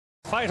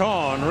Fight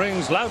On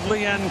rings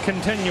loudly and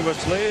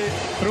continuously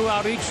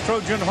throughout each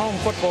Trojan home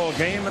football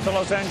game at the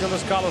Los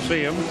Angeles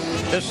Coliseum.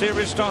 This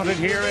series started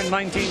here in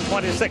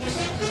 1926.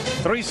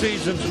 3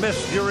 seasons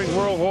missed during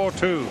World War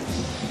II.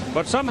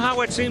 But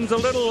somehow it seems a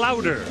little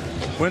louder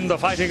when the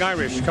Fighting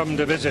Irish come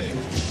to visit.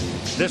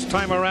 This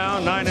time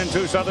around,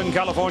 9-2 Southern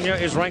California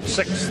is ranked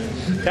 6th.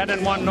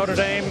 10-1 Notre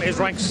Dame is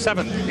ranked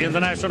 7th in the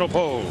national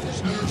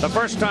polls. The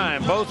first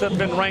time both have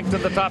been ranked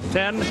in the top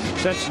 10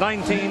 since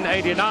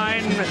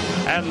 1989,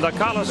 and the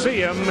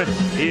Coliseum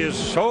is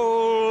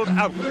sold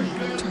out.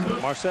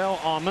 Marcel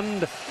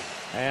Almond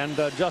and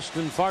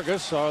Justin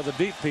Fargas are the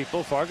deep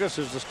people. Fargas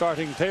is the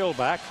starting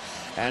tailback,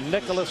 and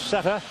Nicholas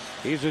Setta,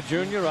 he's a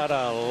junior out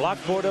of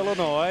Lockport,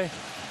 Illinois.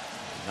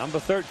 Number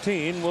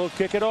 13 will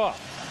kick it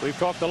off. We've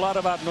talked a lot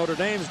about Notre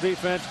Dame's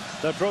defense.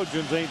 The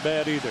Trojans ain't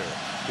bad either.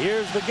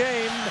 Here's the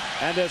game,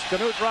 and as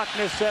Knut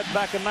Rocknes said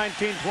back in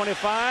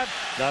 1925,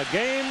 the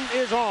game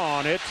is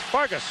on. It's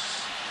Fargas.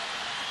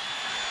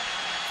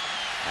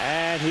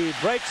 And he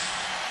breaks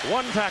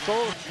one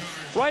tackle.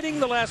 Writing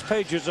the last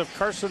pages of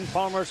Carson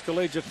Palmer's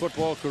collegiate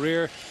football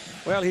career,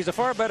 well, he's a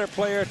far better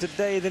player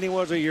today than he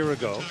was a year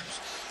ago.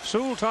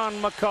 Sultan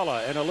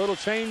McCullough, in a little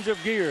change of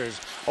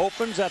gears,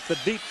 opens at the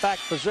deep back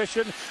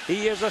position.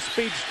 He is a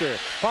speedster.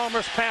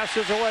 Palmer's pass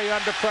is away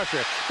under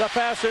pressure. The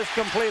pass is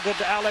completed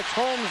to Alex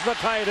Holmes, the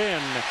tight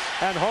end.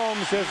 And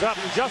Holmes is up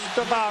just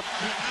about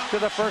to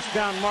the first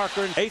down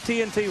marker.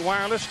 AT&T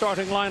Wireless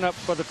starting lineup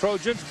for the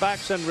Trojans,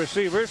 backs and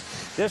receivers.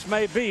 This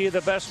may be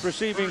the best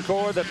receiving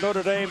corps that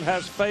Notre Dame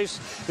has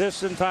faced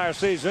this entire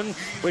season.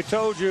 We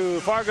told you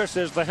Fargas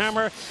is the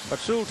hammer, but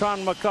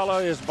Sultan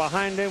McCullough is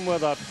behind him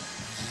with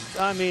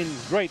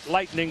great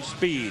lightning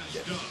speed.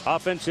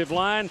 Offensive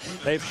line,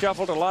 they've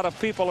shuffled a lot of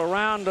people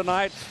around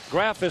tonight.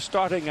 Graff is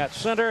starting at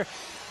center.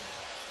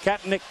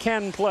 Katnick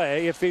can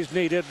play if he's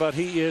needed, but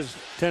he is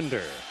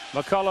tender.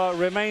 McCullough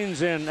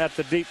remains in at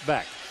the deep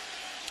back.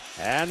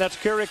 And that's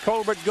Kerry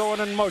Colbert going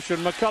in motion.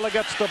 McCullough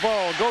gets the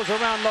ball, goes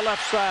around the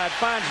left side,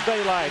 finds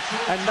daylight,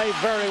 and may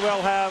very well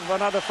have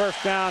another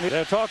first down.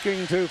 They're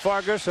talking to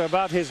Fargas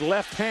about his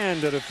left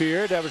hand, it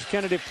appeared. That was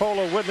Kennedy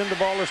Polo with him. The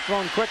ball is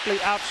thrown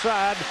quickly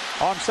outside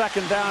on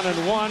 2nd down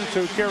and 1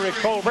 to Kerry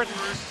Colbert.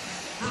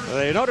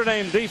 The Notre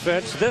Dame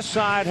defense, this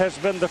side, has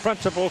been the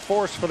principal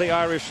force for the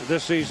Irish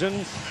this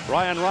season.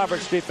 Ryan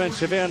Roberts,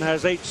 defensive end,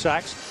 has 8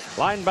 sacks.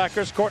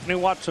 Linebackers, Courtney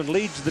Watson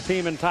leads the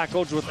team in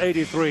tackles with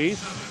 83.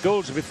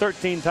 Gouldsby,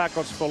 13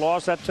 tackles for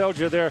loss. That tells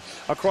you they're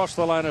across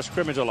the line of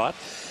scrimmage a lot.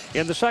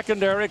 In the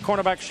secondary,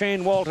 cornerback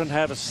Shane Walton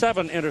had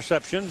 7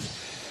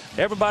 interceptions.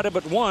 Everybody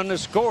but one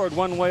has scored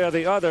one way or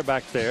the other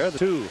back there.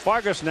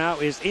 Fargas now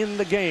is in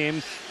the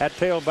game at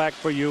tailback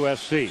for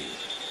USC.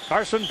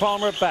 Carson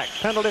Palmer back.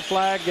 Penalty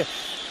flag.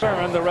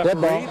 Farron, the referee.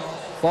 Dead ball.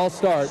 False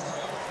start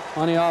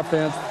on the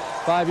offense.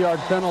 5-yard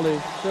penalty.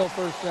 Still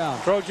first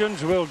down.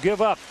 Trojans will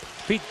give up.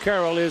 Pete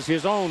Carroll is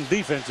his own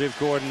defensive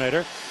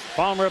coordinator.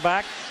 Palmer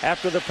back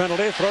after the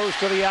penalty. Throws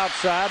to the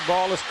outside.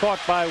 Ball is caught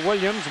by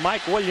Williams.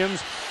 Mike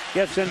Williams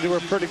gets into a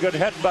pretty good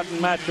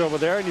headbutting match over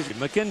there. And he's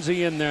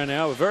McKenzie in there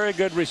now. A very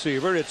good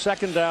receiver. It's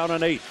 2nd down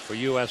and 8 for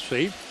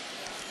USC.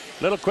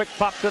 Little quick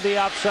pop to the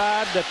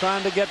outside. They're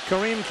trying to get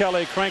Kareem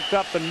Kelly cranked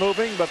up and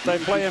moving, but they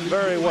play him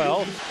very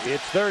well.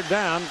 It's 3rd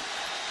down.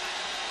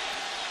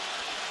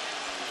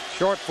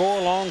 Short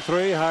 4, long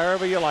 3,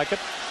 however you like it.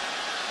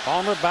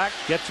 Palmer back,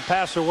 gets a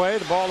pass away.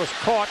 The ball is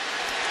caught.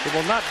 It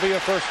will not be a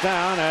first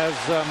down as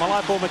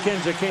Malaco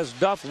McKenzie has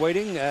Duff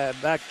waiting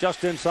back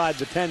just inside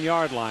the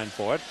 10-yard line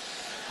for it.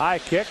 High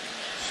kick,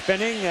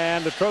 spinning,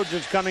 and the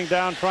Trojans coming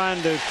down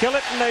trying to kill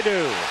it, and they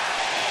do.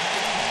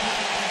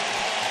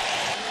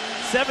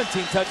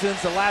 17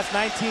 touchdowns the last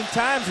 19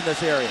 times in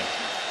this area.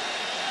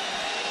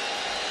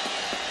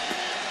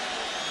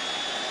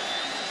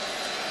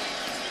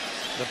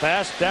 The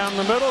pass down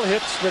the middle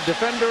hits the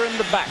defender in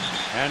the back,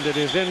 and it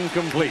is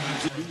incomplete.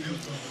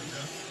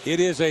 It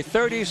is a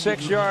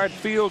 36-yard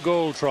field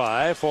goal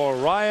try for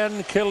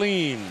Ryan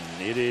Killeen.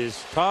 It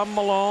is Tom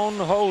Malone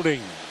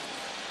holding.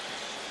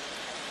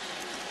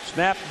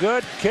 Snap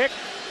good, kick,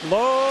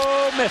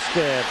 low, missed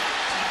it.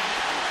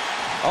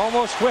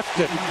 Almost whiffed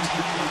it.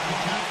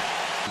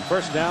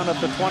 First down at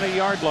the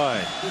 20-yard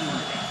line.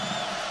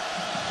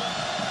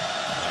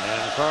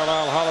 And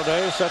Carlisle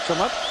Holiday sets him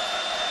up.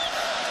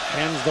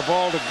 Hands the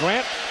ball to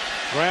Grant.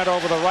 Grant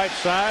over the right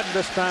side.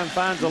 This time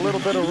finds a little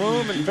bit of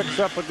room and picks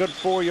up a good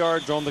 4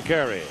 yards on the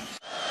carry.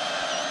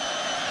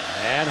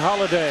 And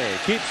Holiday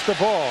keeps the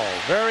ball.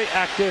 Very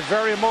active,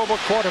 very mobile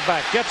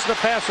quarterback. Gets the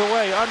pass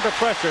away under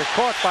pressure.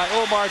 Caught by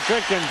Omar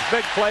Jenkins.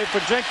 Big play for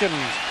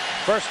Jenkins.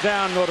 First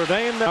down Notre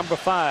Dame. Number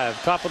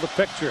 5, top of the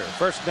picture.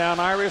 First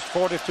down Irish,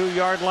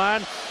 42-yard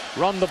line.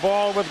 Run the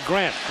ball with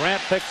Grant.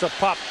 Grant takes a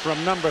pop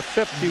from number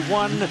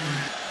 51. He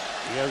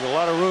has a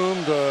lot of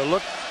room to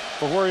look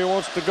for where he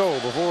wants to go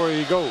before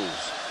he goes.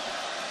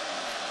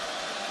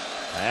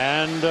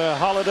 And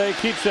Holiday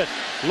keeps it.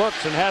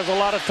 Looks and has a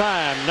lot of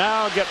time.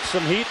 Now gets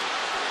some heat.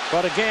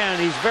 But again,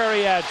 he's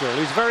very agile.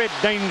 He's very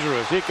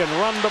dangerous. He can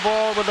run the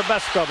ball with the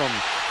best of them.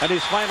 And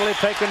he's finally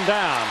taken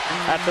down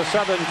at the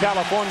Southern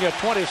California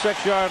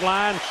 26-yard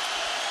line.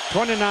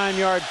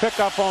 29-yard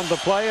pickup on the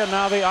play, and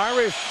now the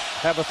Irish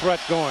have a threat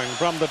going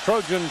from the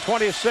Trojan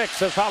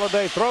 26 as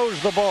Holiday throws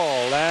the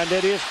ball, and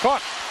it is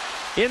caught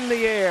in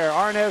the air.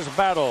 Arnez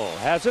Battle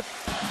has it.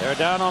 They're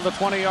down on the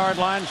 20-yard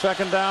line,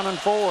 2nd down and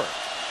 4.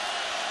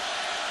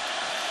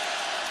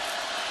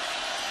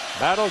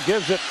 Battle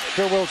gives it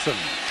to Wilson,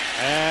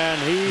 and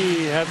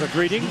he has a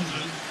greeting.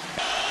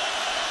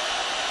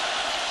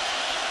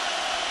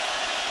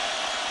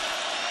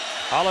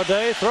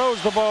 Holiday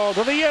throws the ball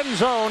to the end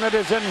zone. It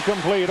is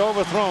incomplete,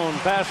 overthrown.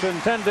 Pass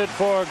intended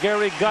for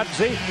Gary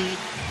Gudsy.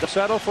 To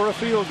settle for a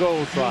field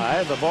goal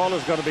try. The ball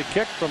is going to be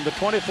kicked from the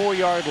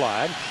 24-yard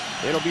line.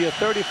 It'll be a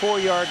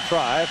 34-yard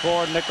try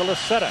for Nicholas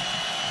Setta.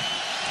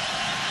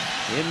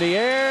 In the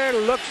air,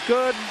 looks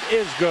good,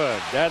 is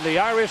good. And the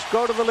Irish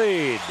go to the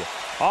lead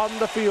on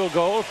the field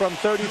goal from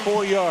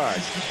 34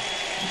 yards.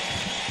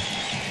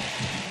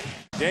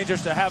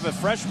 Dangerous to have a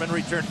freshman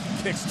return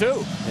kicks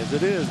too. As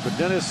it is, but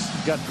Dennis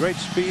got great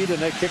speed and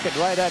they kick it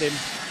right at him.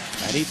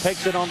 And he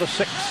takes it on the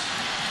 6.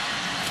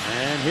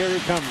 And here he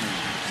comes.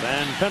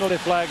 And penalty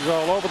flags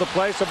all over the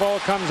place. The ball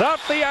comes out.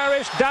 The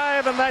Irish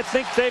dive, and I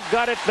think they've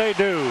got it. They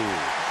do.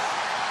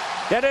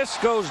 Dennis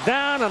goes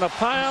down in a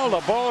pile.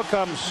 The ball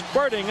comes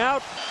spurting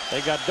out.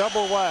 They got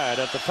double wide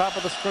at the top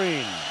of the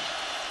screen.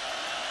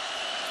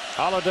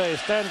 Holiday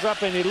stands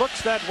up and he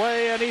looks that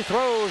way and he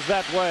throws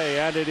that way,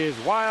 and it is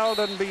wild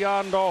and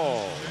beyond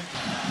all.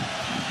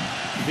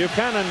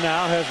 Buchanan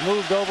now has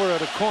moved over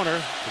at a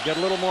corner to get a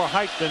little more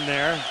height in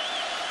there,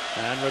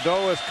 and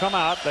Rideau has come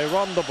out. They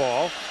run the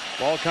ball.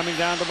 Ball coming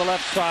down to the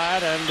left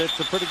side, and it's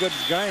a pretty good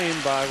game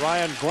by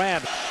Ryan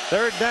Grant.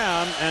 3rd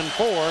down and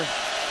 4.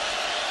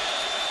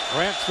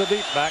 Grant's the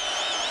deep back.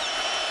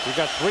 You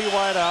got 3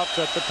 wide outs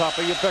at the top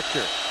of your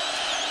picture.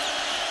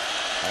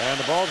 And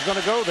the ball's going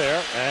to go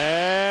there,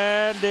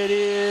 and it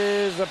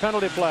is a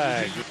penalty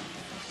flag.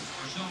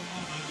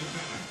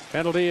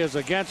 Penalty is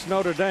against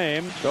Notre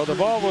Dame, so the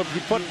ball will be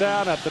put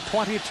down at the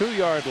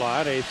 22-yard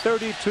line. A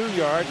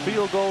 32-yard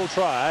field goal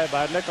try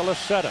by Nicholas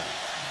Setta.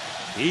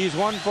 He's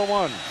 1 for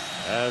 1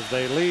 as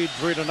they lead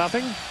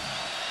 3-0.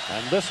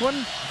 And this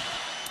one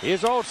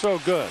is also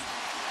good.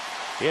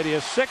 It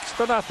is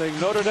 6-0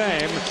 Notre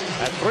Dame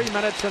at 3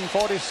 minutes and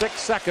 46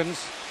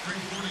 seconds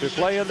to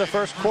play in the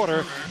first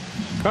quarter.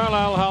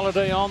 Carlisle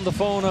Holiday on the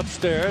phone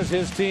upstairs.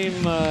 His team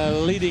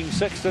leading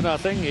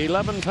 6-0.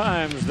 11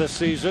 times this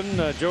season.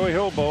 Joey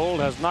Hilbold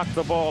has knocked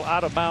the ball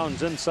out of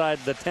bounds inside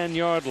the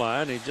 10-yard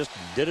line. He just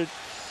did it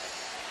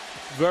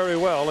very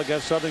well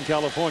against Southern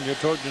California.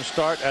 Trojans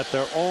start at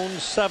their own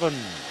 7.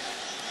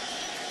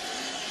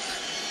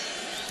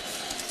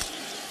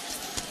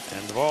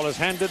 And the ball is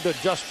handed to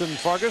Justin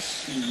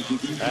Fargus.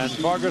 And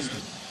Fargus.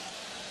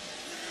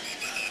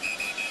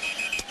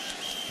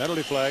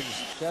 Penalty flags.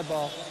 Dead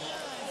ball.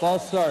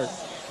 False start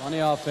on the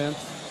offense.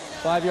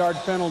 5-yard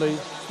penalty.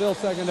 Still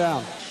 2nd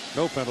down.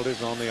 No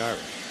penalties on the Irish.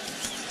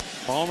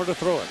 Palmer to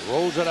throw it.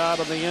 Rolls it out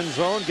of the end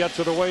zone. Gets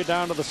it away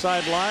down to the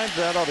sidelines.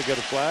 That ought to get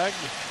a flag.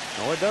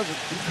 No, it doesn't.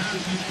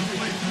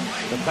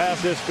 The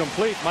pass is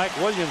complete. Mike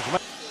Williams.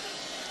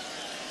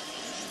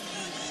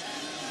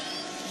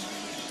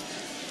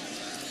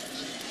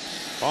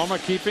 Palmer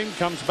keeping.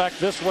 Comes back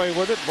this way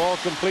with it. Ball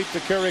complete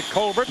to Kerry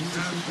Colbert.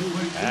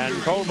 And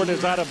Colbert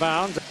is out of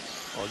bounds.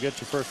 Or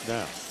get your 1st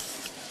down.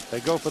 They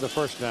go for the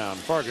 1st down.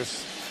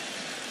 Fargus.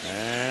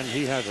 And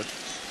he has it.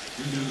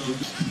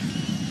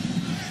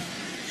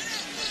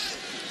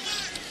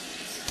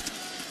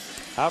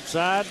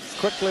 Outside.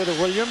 Quickly to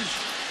Williams.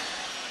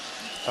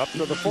 Up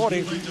to the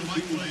 40.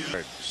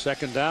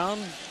 2nd down.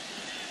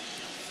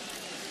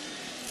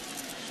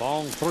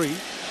 Long 3.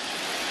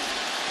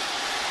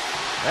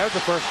 There's the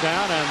 1st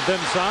down and then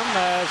some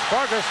as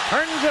Fargus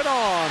turns it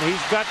on.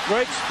 He's got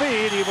great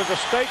speed. He was a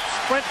state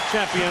sprint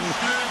champion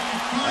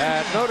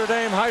at Notre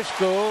Dame High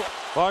School.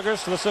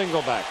 Fargus the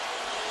single back.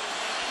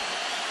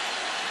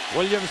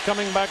 Williams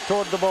coming back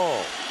toward the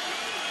ball.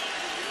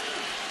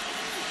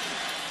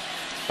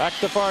 Back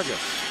to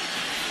Fargus.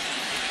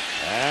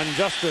 And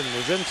Justin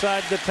is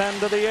inside the 10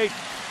 to the 8.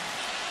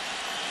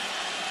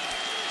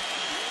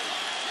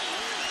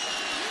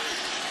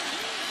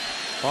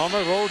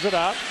 Palmer rolls it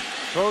out.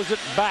 Throws it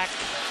back.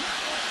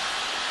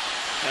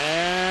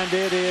 And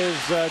it is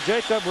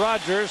Jacob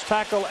Rogers,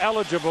 tackle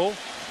eligible.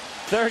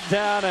 3rd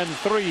down and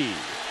 3.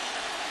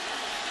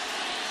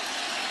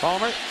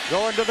 Palmer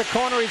going to the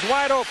corner. He's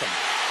wide open.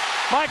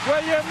 Mike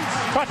Williams,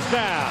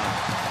 touchdown.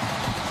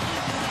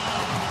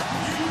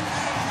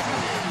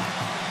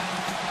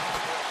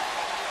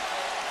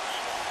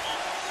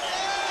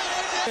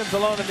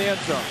 Alone in the end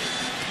zone.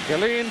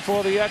 Killeen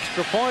for the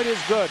extra point is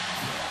good.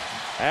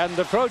 And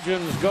the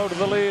Trojans go to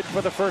the lead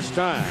for the 1st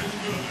time.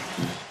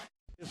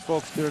 These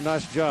folks did a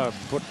nice job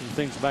putting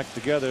things back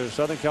together.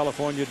 Southern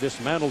California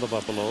dismantled the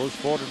Buffaloes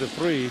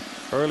 40-3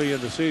 early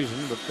in the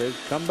season, but they've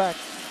come back.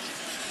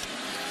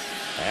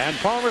 And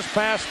Palmer's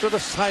pass to the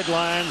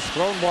sidelines,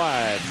 thrown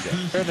wide.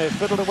 And they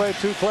fiddled away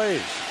 2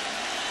 plays.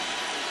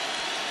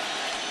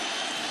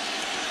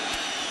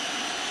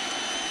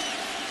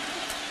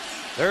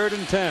 3rd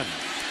and 10.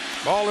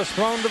 Ball is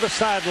thrown to the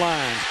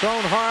sidelines,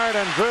 thrown hard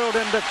and drilled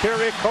into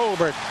Kerry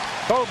Colbert.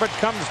 Colbert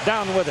comes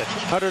down with it.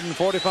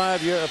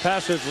 145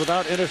 passes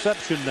without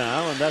interception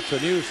now, and that's a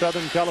new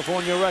Southern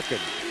California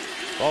record.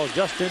 Ball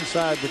just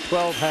inside the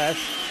 12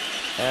 hash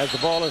as the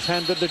ball is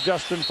handed to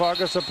Justin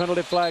Fargas. A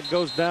penalty flag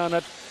goes down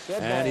at,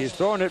 and he's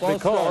throwing it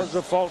because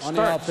of false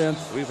starts.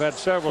 We've had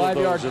several of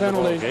those in the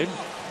ball game.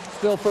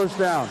 Still first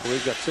down.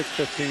 We've got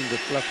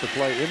 6:15 left to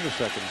play in the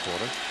second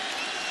quarter.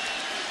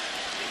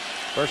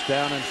 First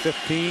down and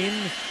 15.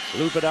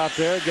 Loop it out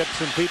there. Get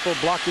some people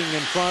blocking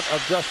in front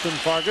of Justin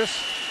Fargas.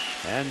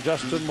 And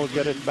Justin will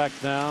get it back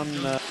down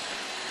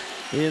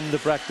in the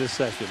practice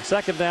session.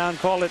 Second down,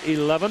 call it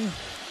 11.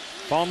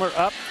 Palmer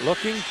up,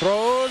 looking,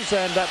 throws,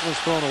 and that was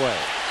thrown away.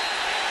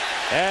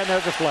 And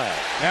there's a flag.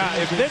 Now,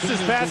 if this is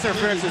pass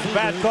interference, it's a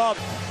bad call.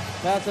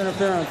 Pass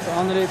interference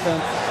on the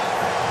defense.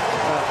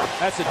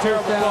 That's a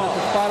terrible down call. at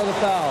the spot of the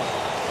foul.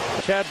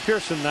 Chad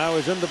Pearson now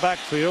is in the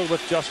backfield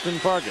with Justin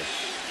Fargas.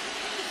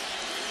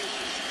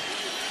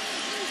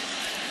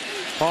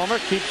 Palmer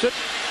keeps it,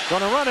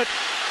 going to run it.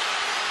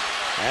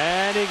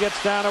 And he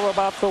gets down to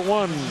about the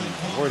 1,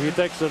 where he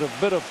takes it a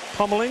bit of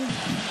pummeling.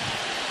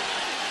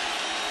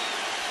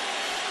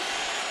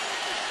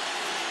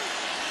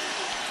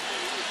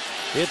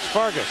 It's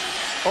Fargas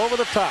over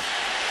the top.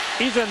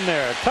 He's in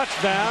there.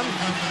 Touchdown.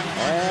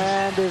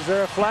 And is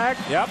there a flag?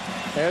 Yep.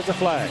 There's a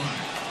flag.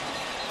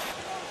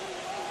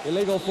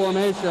 Illegal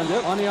formation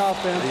on the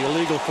offense. The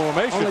illegal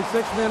formation. Only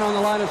 6 men on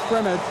the line of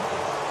scrimmage.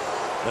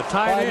 The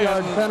tight end.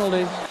 5-yard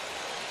penalty.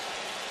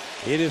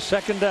 It is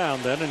second down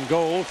then and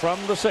goal from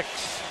the 6.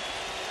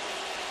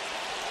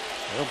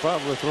 They'll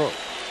probably throw it.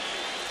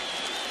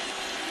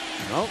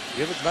 No,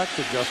 give it back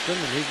to Justin,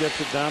 and he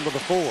gets it down to the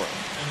 4.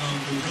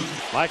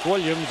 Mike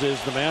Williams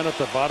is the man at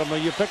the bottom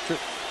of your picture.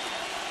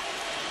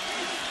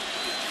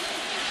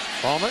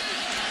 Palmer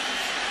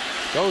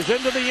goes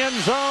into the end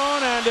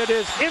zone, and it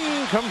is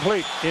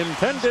incomplete.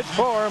 Intended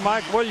for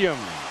Mike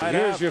Williams.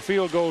 Here's your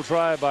field goal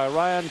try by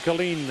Ryan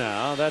Killeen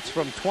now. That's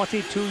from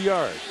 22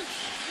 yards.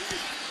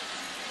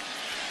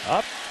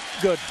 Up,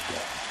 good.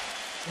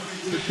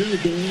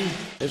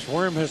 This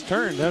worm has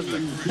turned,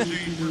 hasn't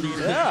it?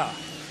 Yeah.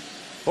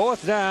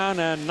 4th down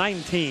and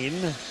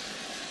 19.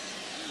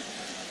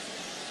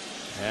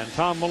 And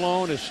Tom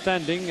Malone is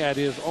standing at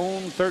his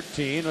own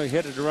 13. He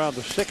hit it around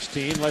the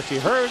 16. Unless he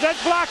hurries it,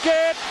 block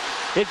it.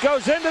 It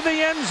goes into the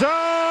end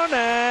zone,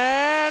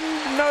 and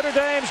Notre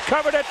Dame's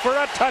covered it for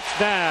a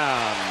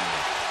touchdown.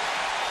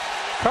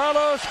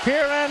 Carlos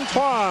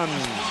Pierre-Antoine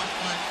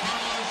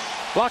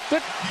blocked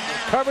it,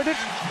 covered it.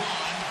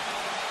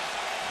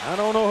 I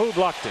don't know who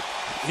blocked it.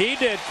 He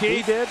did,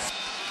 Keith. He did.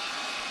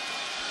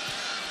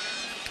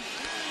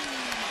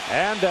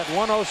 And at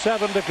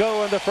 1:07 to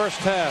go in the first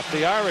half,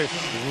 the Irish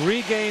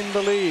regain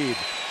the lead,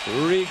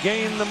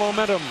 regain the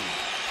momentum.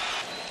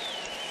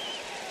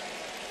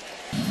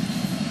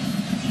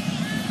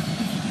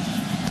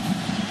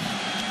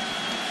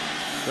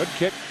 Good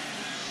kick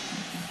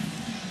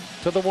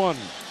to the 1.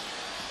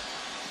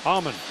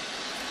 Almond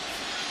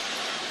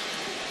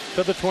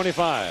to the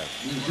 25.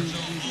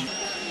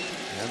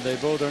 And they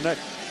bow their neck.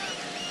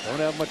 Don't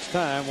have much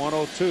time.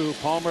 1:02.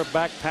 Palmer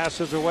back,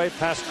 passes away.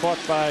 Pass caught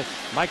by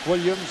Mike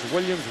Williams.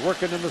 Williams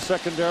working in the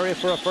secondary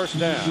for a first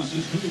down.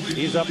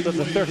 He's up to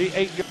the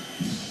 38.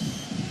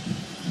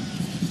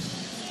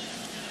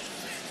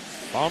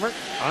 Palmer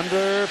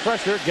under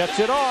pressure, gets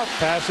it off.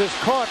 Pass is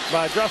caught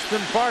by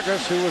Justin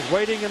Fargas, who was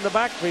waiting in the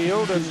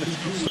backfield, and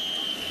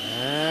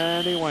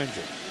he winds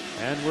it.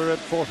 And we're at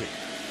 40.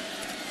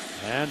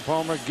 And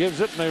Palmer gives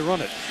it, and they run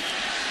it.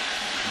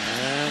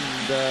 And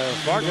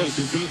Fargas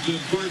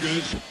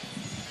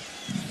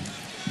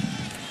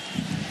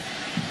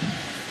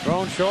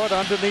thrown short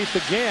underneath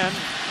again,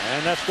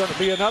 and that's going to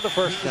be another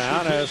first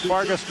down as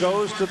Fargas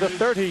goes to the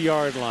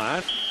 30-yard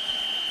line.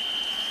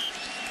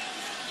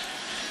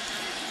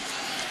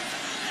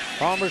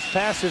 Palmer's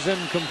pass is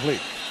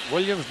incomplete.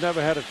 Williams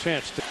never had a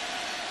chance to.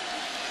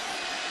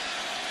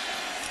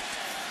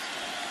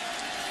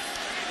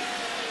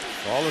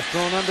 Ball is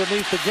thrown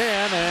underneath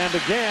again, and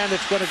again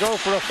it's going to go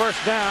for a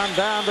first down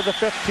to the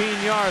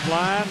 15-yard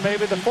line,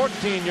 maybe the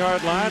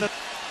 14-yard line.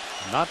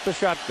 Not the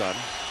shotgun.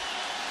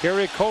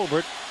 Kerry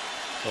Colbert,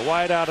 the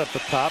wide out at the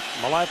top.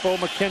 Malifo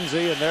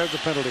McKenzie, and there's the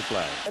penalty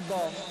flag.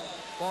 Ball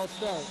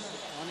starts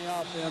on the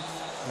offense.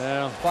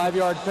 Well,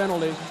 5-yard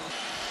penalty.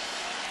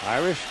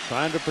 Irish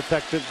trying to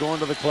protect it, going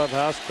to the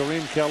clubhouse.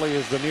 Kareem Kelly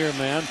is the near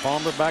man.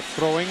 Palmer back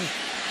throwing.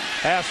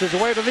 Passes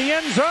away to the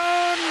end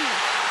zone.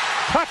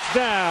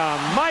 Touchdown,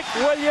 Mike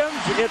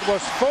Williams. It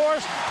was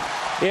forced.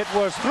 It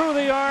was through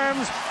the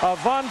arms of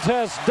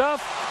Vontez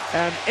Duff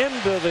and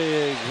into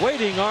the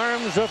waiting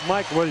arms of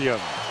Mike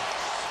Williams.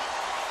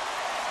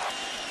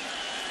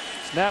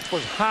 Snap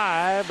was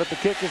high, but the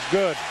kick is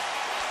good.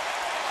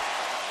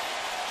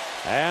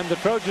 And the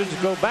Trojans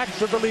go back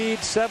to the lead,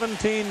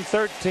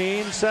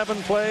 17-13.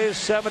 7 plays,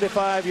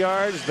 75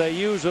 yards. They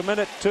use a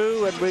minute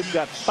 2, and we've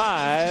got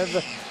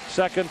 5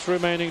 seconds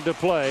remaining to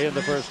play in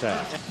the first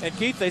half. And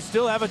Keith, they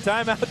still have a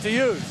timeout to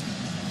use.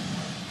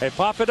 They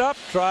pop it up,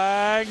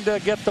 trying to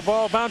get the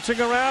ball bouncing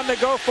around. They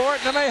go for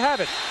it, and they have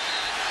it.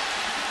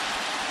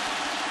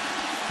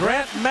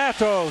 Grant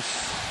Matos.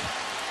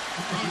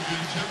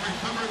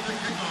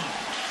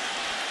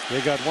 You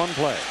got one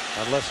play,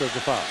 unless there's a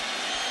foul.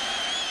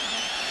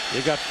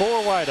 You got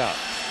 4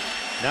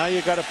 wideouts. Now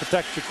you got to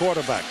protect your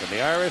quarterback, and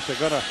the Irish are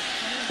going to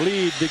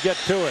bleed to get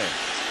to him.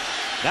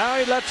 Now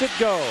he lets it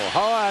go.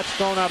 Oh, that's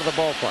thrown out of the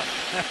ballpark.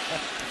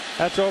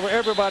 That's over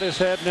everybody's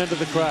head and into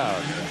the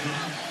crowd.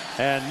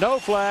 And no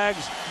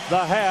flags.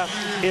 The half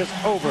is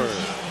over.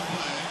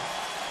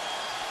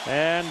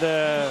 And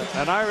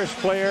an Irish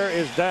player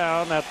is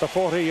down at the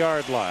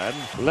 40-yard line.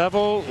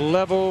 Level,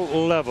 level,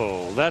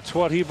 level. That's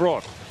what he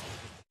brought.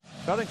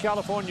 Southern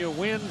California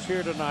wins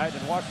here tonight,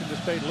 and Washington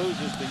State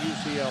loses to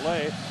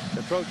UCLA.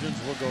 The Trojans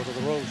will go to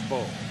the Rose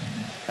Bowl.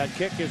 That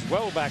kick is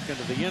well back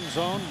into the end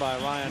zone by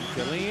Ryan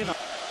Killeen.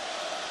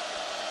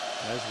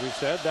 As we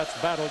said, that's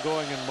battle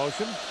going in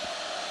motion.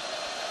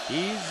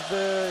 He's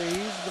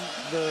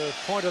the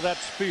point of that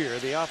spear,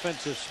 the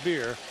offensive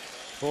spear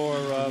for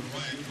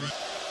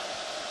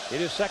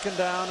it is 2nd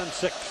down and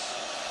 6.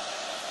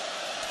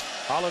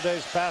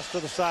 Holiday's pass to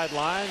the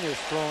sideline is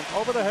thrown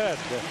over the head.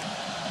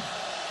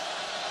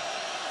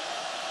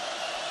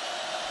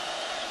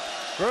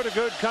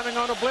 Rudiger coming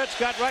on a blitz,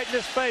 got right in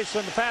his face,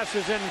 and the pass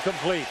is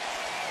incomplete.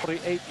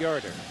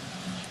 48-yarder.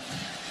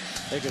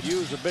 They could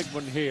use a big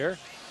one here.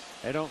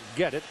 They don't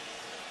get it.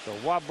 It's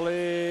a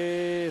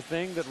wobbly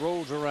thing that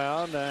rolls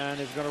around and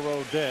is going to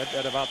roll dead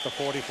at about the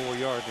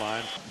 44-yard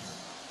line.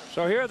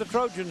 So here are the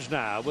Trojans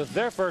now with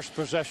their first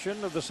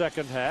possession of the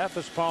second half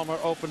as Palmer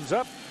opens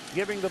up,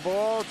 giving the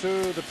ball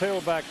to the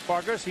tailback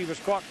Fargas. He was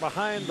caught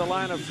behind the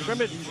line of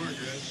scrimmage.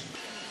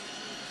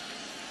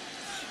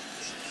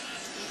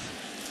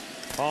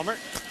 Palmer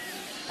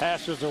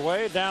passes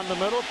away down the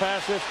middle.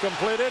 Pass is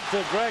completed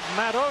to Greg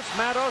Matos.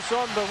 Matos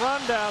on the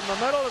run down the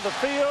middle of the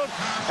field,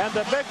 and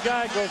the big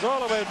guy goes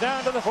all the way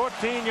down to the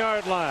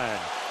 14-yard line.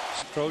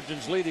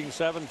 Trojans leading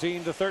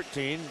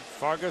 17-13.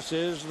 Fargas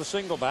is the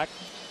single back.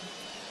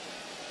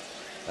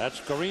 That's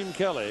Kareem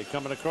Kelly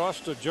coming across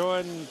to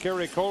join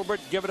Kerry Colbert.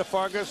 Give it to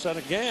Fargas, and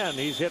again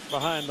he's hit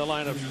behind the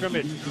line of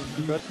scrimmage.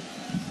 Good.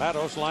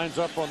 Matos lines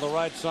up on the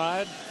right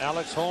side.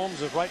 Alex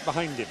Holmes is right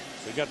behind him.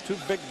 So you got 2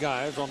 big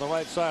guys on the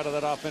right side of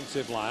that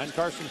offensive line.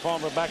 Carson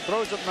Palmer back,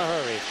 throws it in a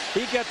hurry.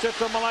 He gets it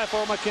to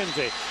Malifo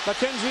McKenzie.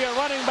 McKenzie, a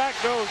running back,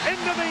 goes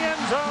into the end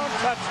zone.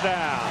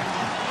 Touchdown.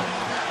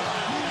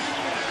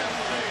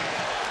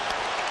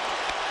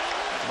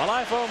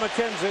 Malifo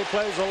McKenzie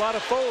plays a lot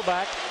of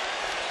fullback.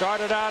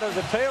 Started out as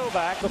a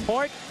tailback. The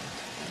point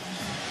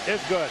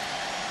is good.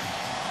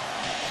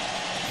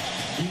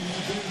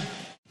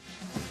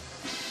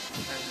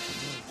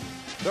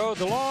 So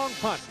the long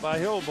punt by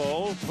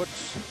Hillbowl puts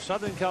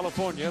Southern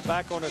California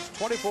back on its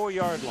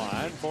 24-yard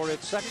line for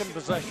its second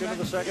possession of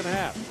the second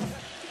half.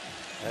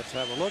 Let's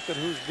have a look at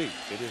who's deep.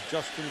 It is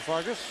Justin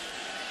Fargas.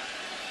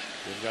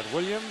 You've got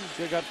Williams.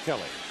 You've got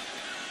Kelly.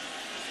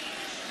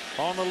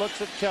 Palmer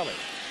looks at Kelly.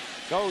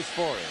 Goes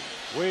for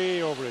him.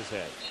 Way over his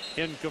head.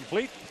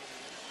 Incomplete.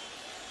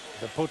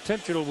 The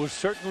potential was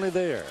certainly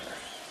there.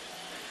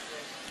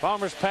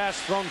 Palmer's pass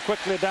thrown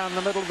quickly down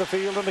the middle of the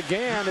field, and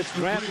again it's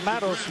Grant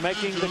Matos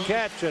making the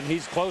catch, and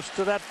he's close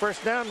to that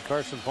first down.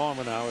 Carson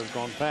Palmer now has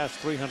gone past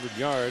 300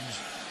 yards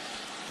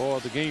for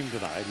the game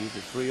tonight. He's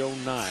at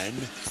 309,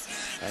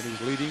 and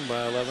he's leading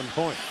by 11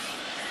 points.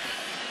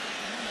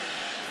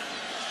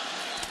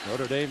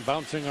 Notre Dame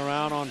bouncing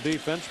around on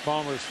defense.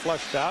 Palmer's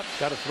flushed out,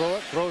 got to throw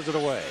it, throws it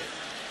away.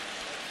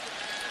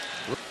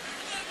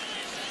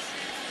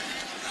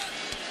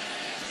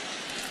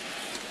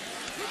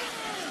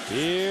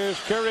 Here's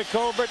Kerry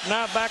Colbert,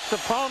 now back to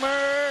Palmer,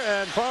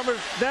 and Palmer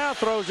now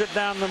throws it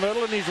down the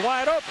middle, and he's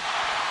wide open.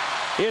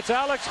 It's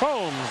Alex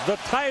Holmes, the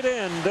tight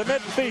end, to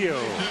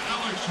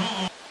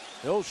midfield.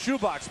 The old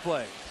shoebox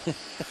play.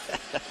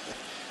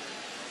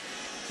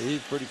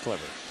 He's pretty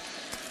clever.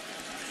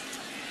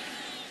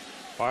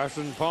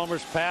 Carson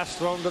Palmer's pass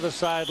thrown to the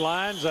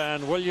sidelines,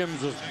 and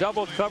Williams was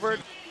double covered.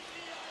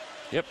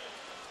 Yep.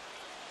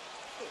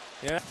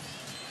 Yeah.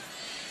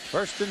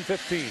 1st and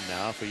 15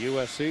 now for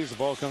USC. The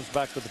ball comes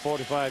back to the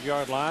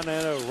 45-yard line,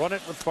 and they'll run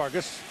it with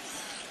Fargas.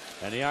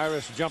 And the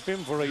Irish jump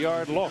him for a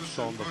yard loss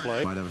on the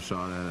play. Might have a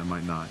shot at it,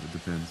 might not. It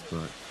depends.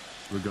 But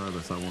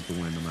regardless, I want the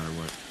win no matter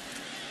what.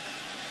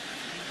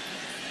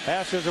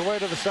 Passes away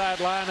to the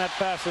sideline. That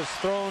pass is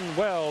thrown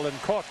well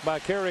and caught by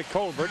Kerry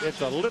Colbert.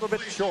 It's a little bit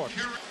short.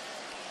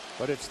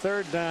 But it's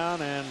 3rd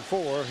down and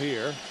 4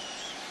 here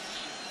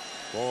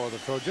for the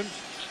Trojans.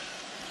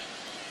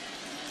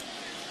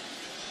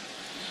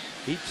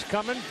 Heat's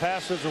coming,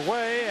 passes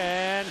away,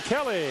 and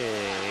Kelly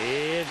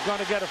is going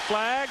to get a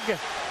flag.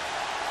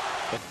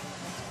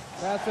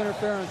 Pass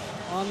interference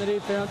on the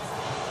defense.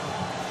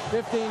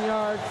 15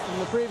 yards from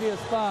the previous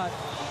spot.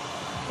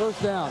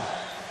 1st down.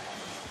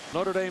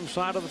 Notre Dame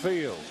side of the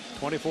field.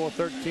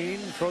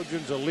 24-13.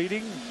 Trojans are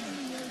leading.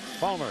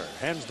 Palmer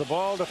hands the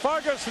ball to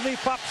Fargas, and he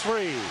pops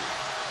free.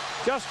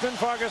 Justin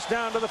Fargas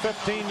down to the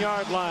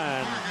 15-yard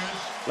line.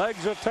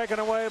 Legs are taken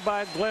away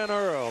by Glenn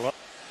Earl.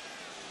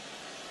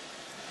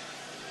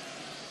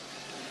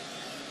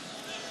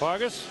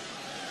 Vargas.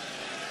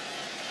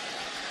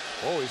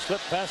 Oh, he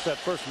slipped past that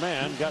first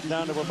man, got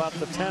down to about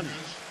the 10.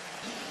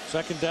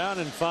 Second down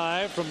and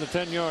 5 from the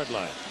 10-yard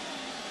line.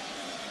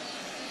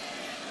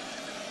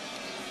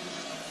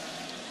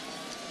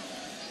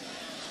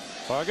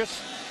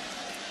 Vargas.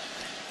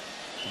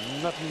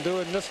 Nothing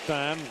doing this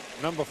time.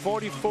 Number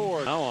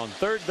 44 now on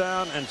 3rd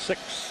down and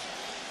 6.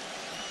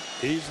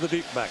 He's the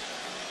deep back.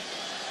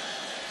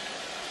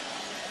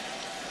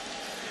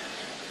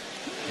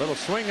 Little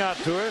swing out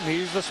to him.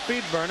 He's the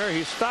speed burner.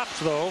 He stops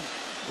though,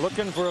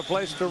 looking for a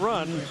place to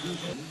run.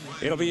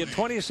 It'll be a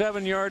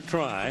 27-yard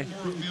try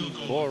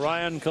for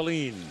Ryan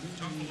Killeen.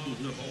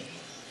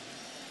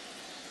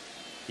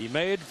 He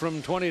made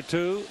from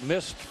 22,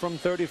 missed from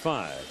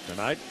 35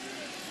 tonight.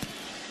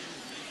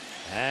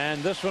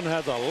 And this one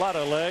has a lot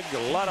of leg,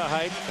 a lot of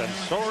height, and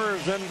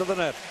soars into the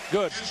net.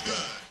 Good.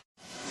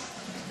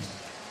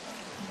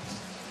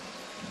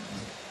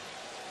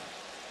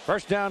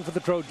 First down for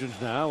the Trojans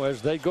now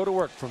as they go to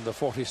work from the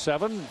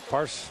 47.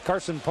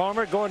 Carson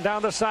Palmer going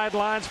down the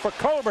sidelines for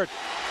Colbert.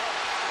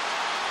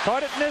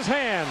 Caught it in his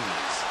hands.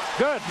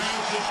 Good.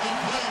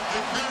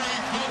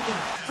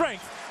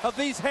 Strength of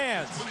these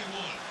hands.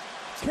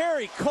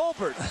 Kerry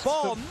Colbert,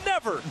 ball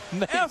never,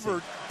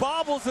 ever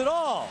bobbles at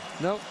all.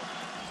 Nope.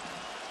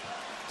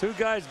 Two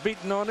guys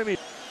beating on him. He's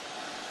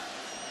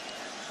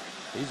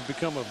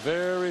become a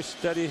very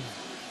steady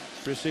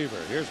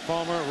receiver. Here's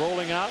Palmer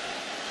rolling out.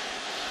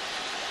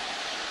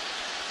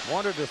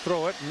 Wanted to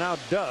throw it, now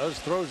does,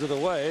 throws it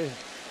away.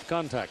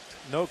 Contact.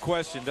 No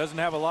question. Doesn't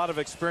have a lot of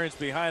experience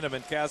behind him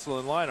in Castle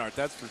and Leinart,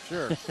 that's for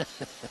sure.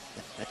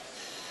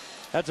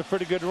 That's a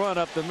pretty good run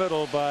up the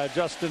middle by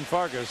Justin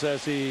Vargas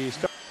as he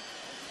starts.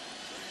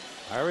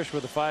 Irish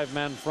with a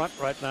 5-man front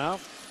right now.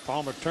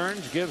 Palmer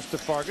turns, gives to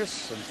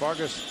Vargas, and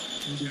Vargas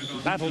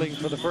battling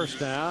for the first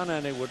down,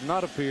 and it would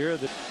not appear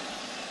that.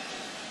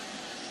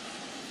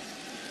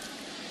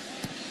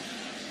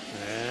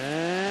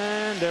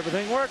 And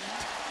everything worked.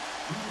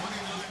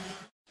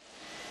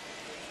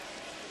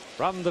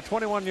 From the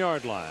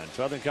 21-yard line,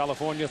 Southern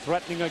California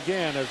threatening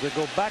again as they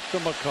go back to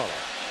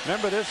McCullough.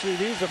 Remember this,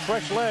 these are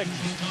fresh legs.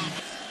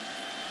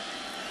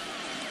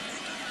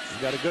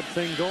 He's got a good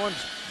thing going.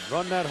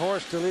 Run that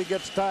horse till he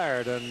gets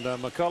tired, and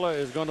McCullough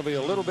is going to be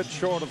a little bit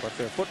short, but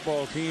their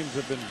football teams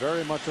have been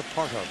very much a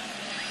part of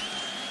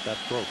that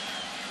growth.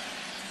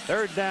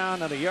 3rd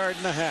down and 1.5 yards,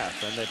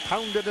 and they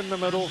pound it in the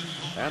middle,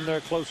 and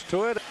they're close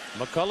to it.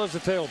 McCullough's the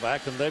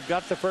tailback, and they've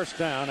got the first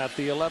down at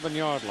the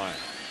 11-yard line.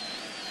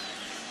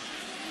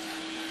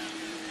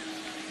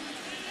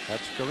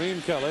 That's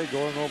Kareem Kelly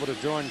going over to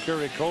join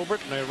Kerry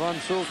Colbert, and they run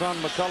Sultan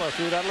McCullough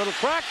through that little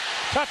crack.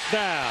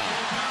 Touchdown.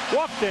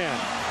 Walked in.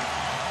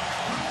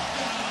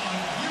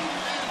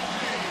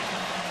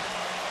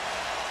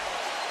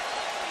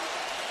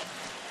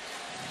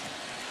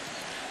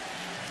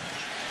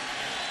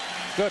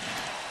 Good.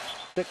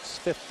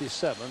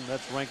 657.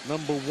 That's ranked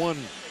number 1.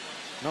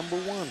 Number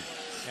 1.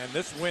 And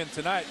this win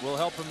tonight will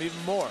help him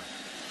even more.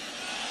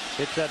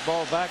 Hits that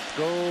ball back,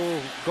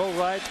 go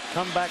right,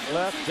 come back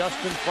left.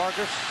 Justin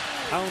Vargas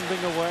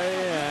pounding away,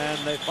 and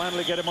they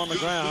finally get him on the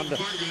ground.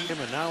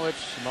 And now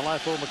it's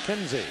Malifo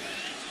McKenzie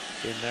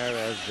in there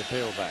as the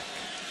tailback.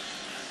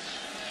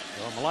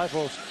 Well,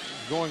 Malifo's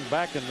going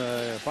back in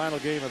the final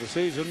game of the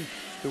season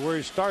to where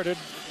he started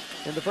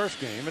in the first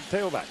game at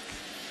tailback.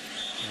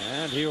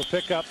 And he'll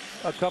pick up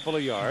a couple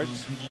of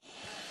yards.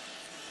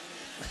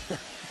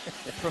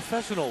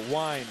 Professional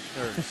wine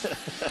nerds.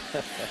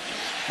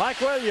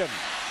 Mike Williams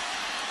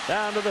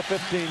down to the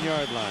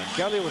 15-yard line.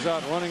 Kelly was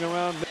out running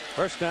around.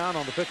 First down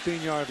on the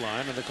 15-yard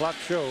line, and the clock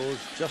shows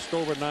just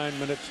over 9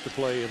 minutes to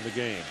play in the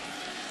game.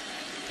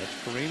 That's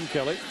Kareem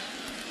Kelly.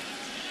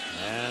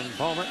 And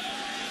Palmer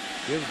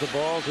gives the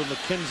ball to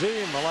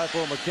McKenzie.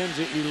 Malifo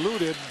McKenzie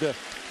eluded that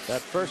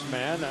first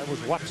man. That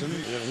was Watson,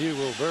 and he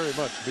will very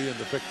much be in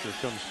the picture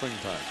come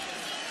springtime.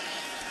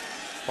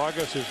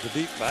 Vargas is the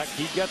deep back.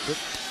 He gets it.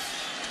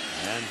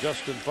 And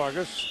Justin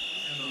Vargas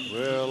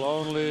will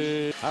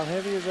only. How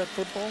heavy is that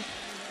football?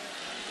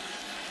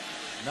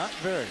 Not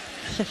very.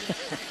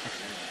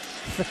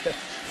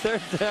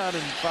 3rd down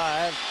and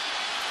 5.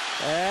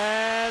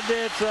 And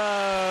it's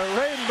a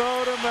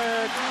rainbow to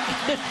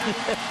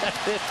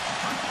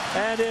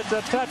and it's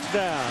a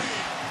touchdown.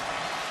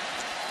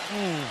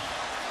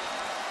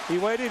 He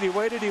waited, he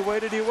waited, he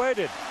waited, he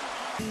waited.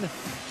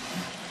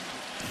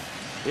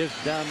 Is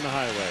down the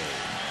highway.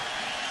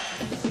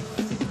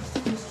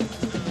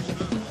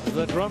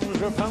 The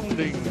drums are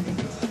pounding.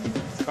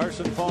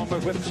 Carson Palmer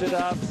whips it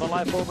out.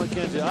 Malifo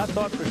McKenzie. I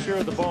thought for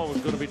sure the ball was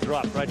going to be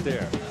dropped right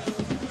there,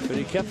 but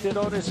he kept it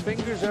on his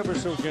fingers ever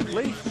so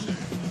gently,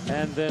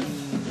 and then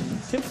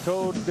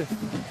tiptoed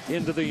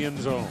into the end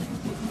zone.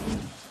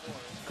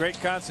 Great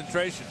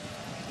concentration.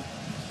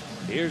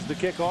 Here's the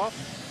kickoff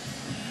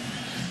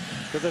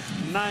to the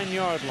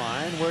 9-yard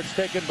line, where it's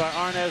taken by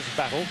Arnaz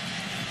Battle.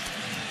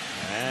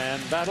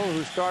 And Battle,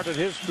 who started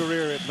his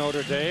career at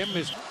Notre Dame,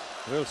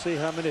 we'll see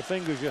how many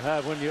fingers you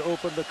have when you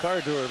open the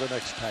car door the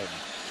next time.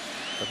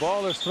 The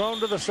ball is thrown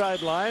to the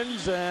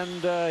sidelines,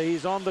 and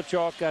he's on the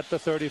chalk at the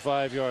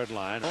 35-yard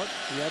line. He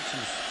had some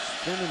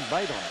spin and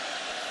bite on it.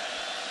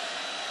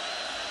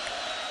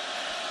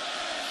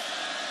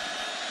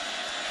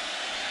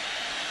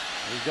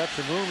 He's got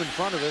some room in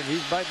front of him.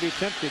 He might be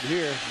tempted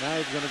here. Now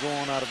he's going to go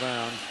on out of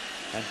bounds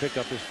and pick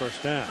up his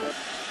first down.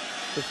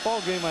 This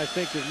ball game, I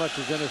think, as much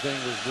as anything,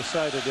 was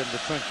decided in the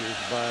trenches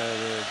by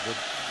the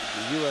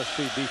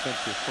USC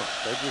defensive front.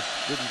 They just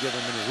didn't give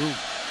him any room.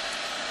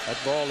 That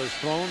ball is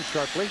thrown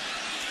sharply.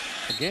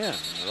 Again,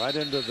 right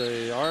into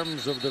the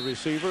arms of the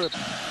receiver.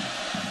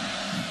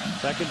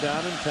 Second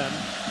down and 10.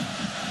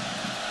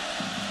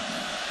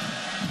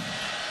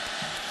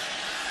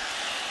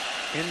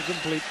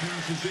 Incomplete.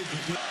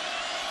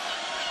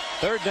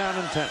 Third down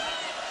and 10,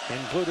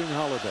 including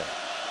Holiday.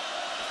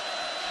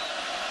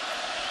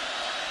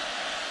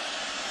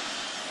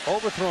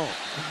 Overthrown.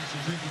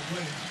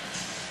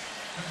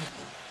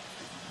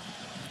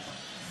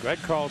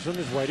 Greg Carlson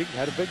is waiting.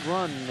 Had a big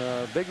run,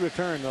 big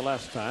return the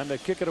last time. They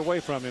kick it away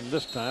from him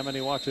this time, and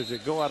he watches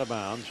it go out of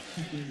bounds.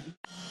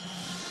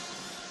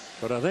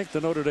 But I think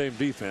the Notre Dame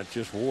defense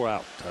just wore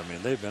out. I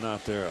mean, they've been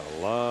out there a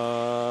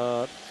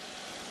lot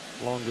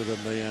longer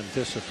than they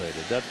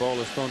anticipated. That ball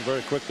is thrown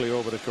very quickly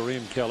over to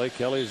Kareem Kelly.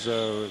 Kelly's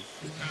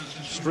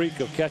streak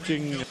of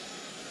catching.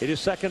 It is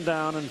second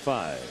down and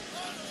 5.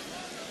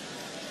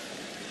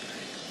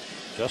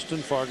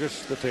 Justin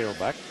Fargas, the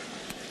tailback.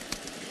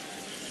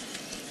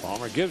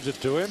 Palmer gives it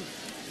to him,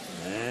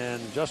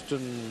 and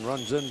Justin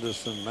runs into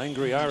some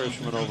angry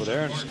Irishmen over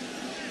there.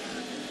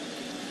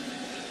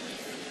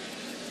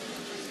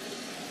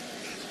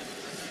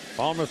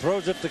 Palmer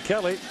throws it to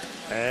Kelly,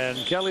 and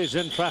Kelly's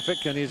in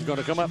traffic, and he's going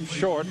to come up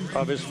short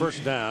of his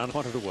first down.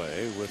 Punted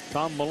away with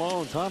Tom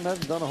Malone. Tom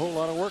hasn't done a whole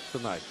lot of work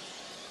tonight.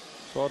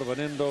 Sort of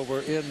an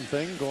end-over-end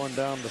thing, going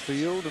down the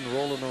field and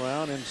rolling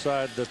around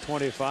inside the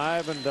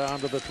 25 and down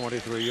to the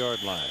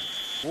 23-yard line.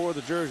 Wore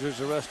the jerseys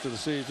the rest of the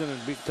season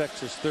and beat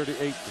Texas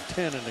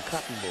 38-10 in the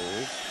Cotton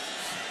Bowl.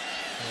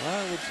 Well,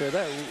 I would say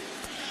that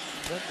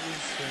was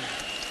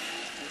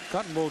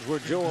Cotton Bowl's where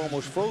Joe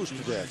almost froze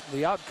to death.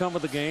 The outcome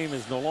of the game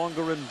is no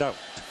longer in doubt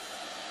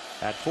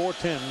at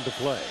 4:10 to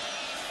play.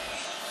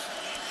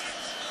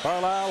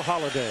 Carlisle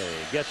Holiday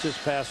gets his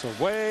pass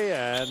away,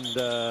 and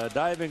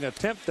diving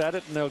attempt at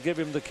it, and they'll give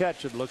him the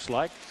catch, it looks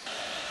like,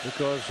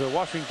 because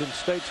Washington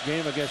State's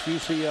game against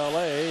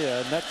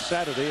UCLA next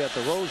Saturday at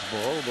the Rose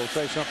Bowl will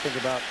say something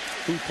about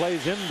who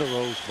plays in the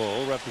Rose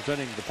Bowl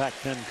representing the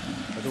Pac-10.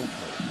 I don't know.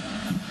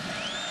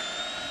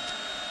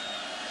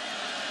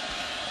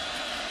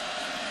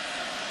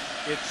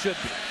 It should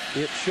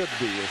be. It should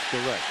be is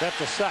correct.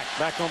 That's a sack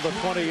back on the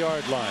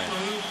 20-yard line.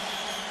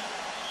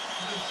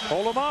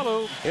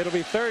 Polamalu. It'll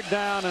be third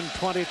down and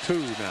 22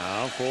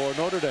 now for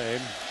Notre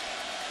Dame.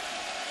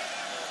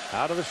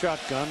 Out of the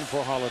shotgun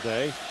for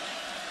Holiday.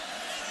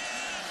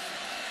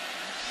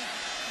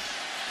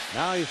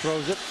 Now he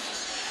throws it,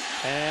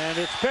 and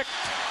it's picked.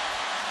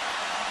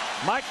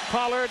 Mike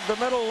Pollard, the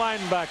middle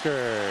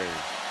linebacker.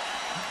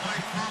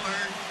 Mike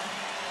Pollard.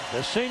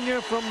 The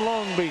senior from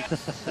Long Beach.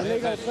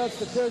 Illegal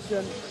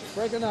substitution,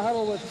 breaking the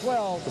huddle with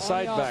 12. The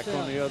side back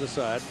on the other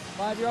side.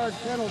 5-yard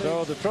penalty.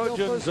 So the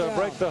Trojans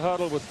break the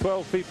huddle with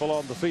 12 people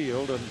on the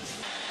field, and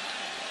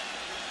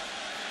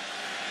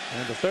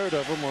a third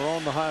of them are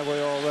on the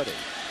highway already.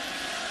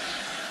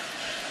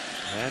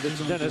 And it's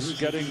Dennis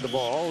getting the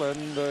ball,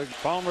 and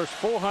Palmer's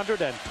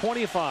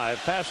 425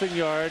 passing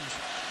yards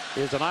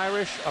is an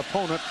Irish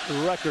opponent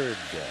record.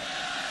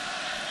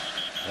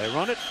 They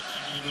run it,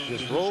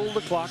 just roll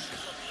the clock.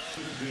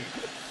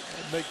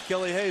 Make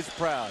Kelly Hayes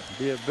proud.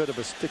 Be a bit of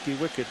a sticky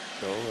wicket,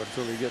 though,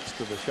 until he gets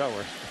to the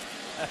shower.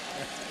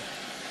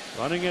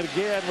 Running it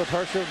again with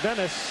Herschel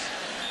Dennis,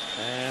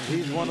 and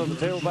he's one of the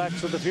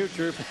tailbacks of the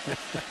future.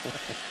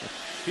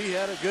 He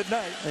had a good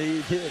night.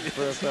 He did,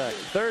 for a fact.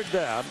 Third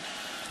down.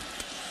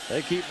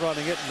 They keep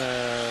running it,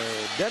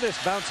 and Dennis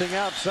bouncing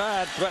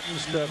outside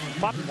threatens to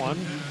pot one.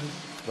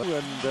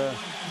 And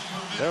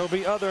there will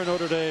be other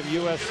Notre Dame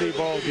USC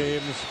ball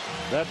games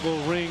that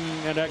will ring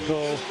and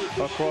echo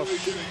across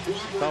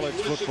college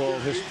football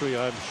history,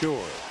 I'm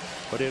sure.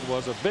 But it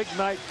was a big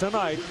night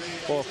tonight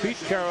for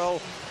Pete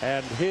Carroll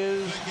and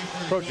his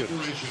Trojans.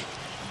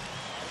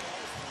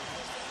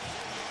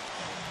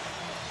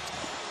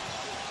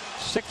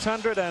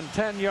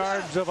 .610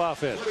 yards of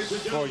offense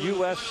for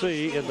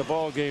USC in the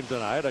ball game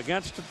tonight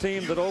against a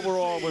team that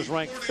overall was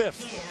ranked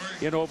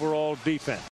 5th in overall defense.